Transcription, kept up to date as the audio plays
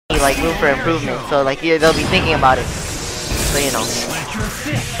like room for improvement. So like they'll be thinking about it. So you know.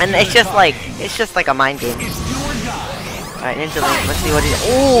 And it's just like a mind game. Alright, NinjaLink, let's see what he.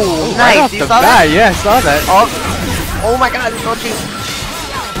 Oh, nice! Right off You the saw bat, that? yeah, I saw that. Oh my God, so cheap.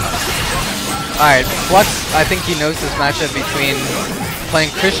 Alright, Flux, I think he knows this matchup between playing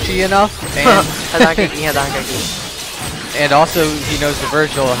Christy enough and and also he knows the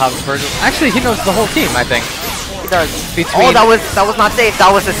Virgil, actually he knows the whole team, I think. He does. Oh, that was not safe. That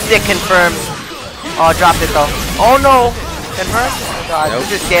was a stick confirmed. Oh, dropped it though. Oh no! Confirmed? Oh god, nope.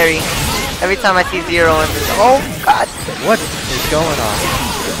 This is scary. Every time I see 0 and oh god. What is going on?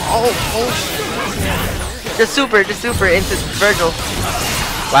 Oh. Just super into Virgil.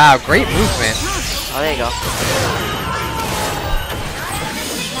 Wow, great movement. Oh, there you go.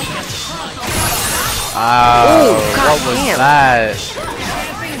 Oh, what was that?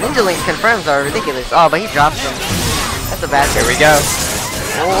 NinjaLink's confirms are ridiculous. Oh, but he drops them. That's a bad thing. Here we go.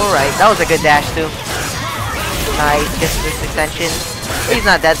 Alright, that was a good dash too. Nice, gets this extension. He's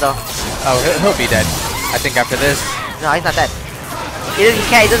not dead though. Oh, he'll be dead. I think after this. No, he's not dead. He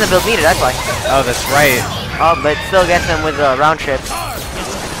doesn't build meter, that's why. Oh, that's right. Oh, but still gets him with a round trip.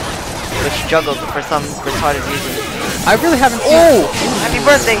 Which juggled for some retarded reason. I really haven't seen. Oh! Happy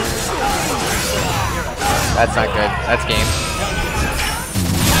birthday! That's not good. That's game.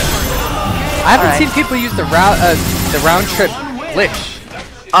 I haven't seen people use the round trip glitch.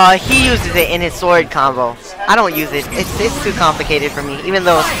 He uses it in his sword combo. I don't use it. It's too complicated for me. Even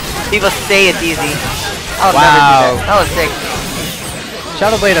though people say it's easy. I would never do that. That was sick.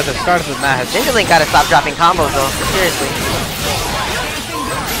 Shadow Blade at the start of the match. NinjaLink gotta stop dropping combos though. Seriously.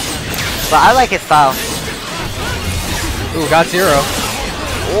 But I like his style. Ooh, got 0.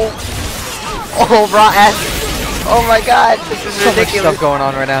 Oh, raw ass. Oh my god, this is ridiculous. So much stuff going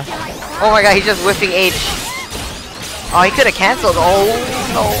on right now. Oh my god, he's just whipping H. Oh, he could have canceled. Oh,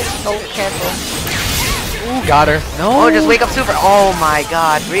 no, cancel. Ooh, got her. No. Oh, just wake up super. Oh my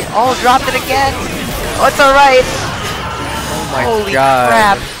god. Oh, dropped it again. Oh, it's alright. Oh my Holy god.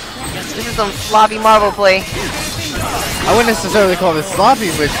 crap. This is some sloppy Marvel play. I wouldn't necessarily call this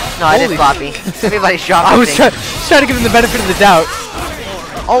sloppy, but no, it is sloppy. Everybody's dropping. I was trying to give him the benefit of the doubt.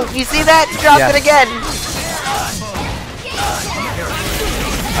 Oh, you see that? Dropped it again.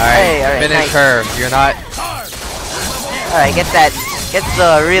 Alright, finish her. You're not. Alright, get the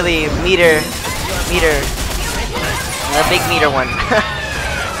really the big meter one.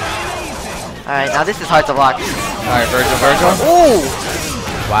 Alright, now this is hard to block. Alright, Virgil. Ooh!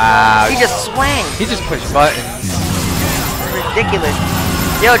 Wow. He just swang. He just pushed buttons. Ridiculous.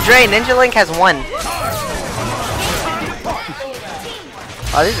 Yo, Dre, NinjaLink has 1.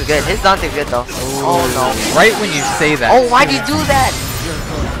 Oh, this is good. His dunk is good though. Ooh. Oh no. Right when you say that. Oh, why'd you do that?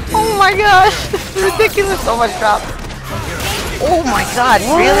 Oh my gosh. This is ridiculous. So much drop. Oh my god,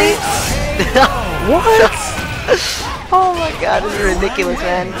 what? Really? What? Oh my god, this is ridiculous,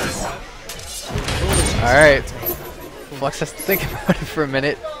 man. Alright. Flux has to think about it for a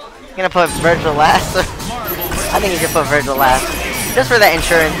minute. I'm gonna put Virgil last. I think you should put Virgil last. Just for that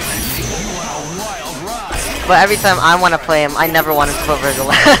insurance. But every time I want to play him, I never want him to put Virgil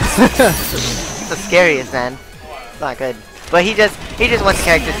last. It's the scariest, man. It's not good. But he just wants a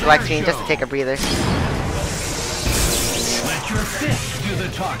character select screen just to take a breather. Let your fists do the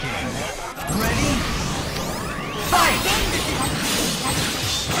talking. Ready? Fight!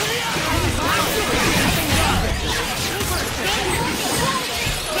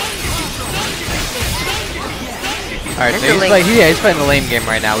 Alright, so he's playing the lame game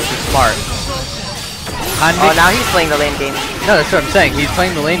right now, which is smart. Oh, now he's playing the lame game. No, that's what I'm saying. He's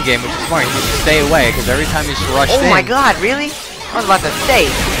playing the lame game, which is smart. He needs to stay away, because every time he's rushed in... Oh my god, really? I was about to stay.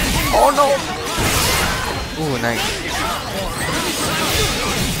 Oh no! Ooh, nice.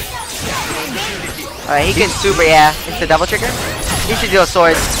 Alright, he can super, yeah. It's a double trigger? He should do a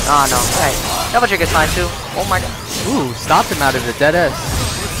sword. Oh no. Alright. Double trigger's fine too. Oh my god. Ooh, stopped him out of the dead S.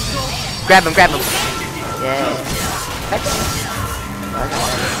 Grab him. Yeah.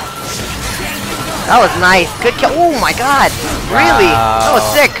 That was nice. Good kill. Oh my god. Really? That was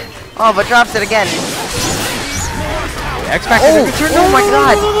sick. Oh, but drops it again. X-Factor. Oh my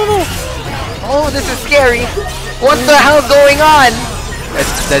god. No. Oh, this is scary. What the hell's going on?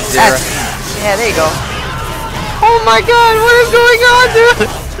 That's 0. Yeah, there you go. Oh my god, what is going on,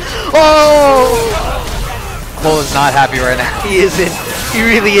 dude? Oh! Cole is not happy right now. He isn't. He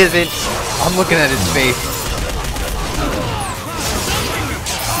really isn't. I'm looking at his face.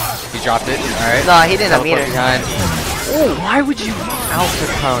 He dropped it. Alright. No, he didn't have meter. Oh, why would you alpha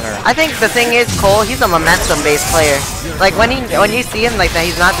counter? I think the thing is, Cole, he's a momentum-based player. Like when you see him like that,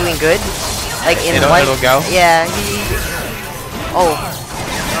 he's not doing good. Like in it'll go. Yeah. Oh.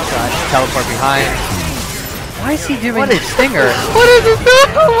 teleport behind. Why is he doing What is Stinger? What is this doing?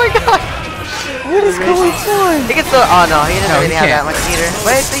 Oh my god! What is going on? He can still. Oh no, he doesn't No, really he have can't. that much meter.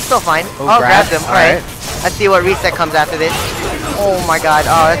 But he's still fine. Oh, Oh, grab. grabbed him. Alright. Alright. Let's see what reset comes after this. Oh my god.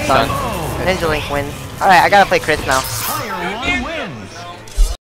 Oh, that's done. Done. NinjaLink wins. Alright, I gotta play Chris now.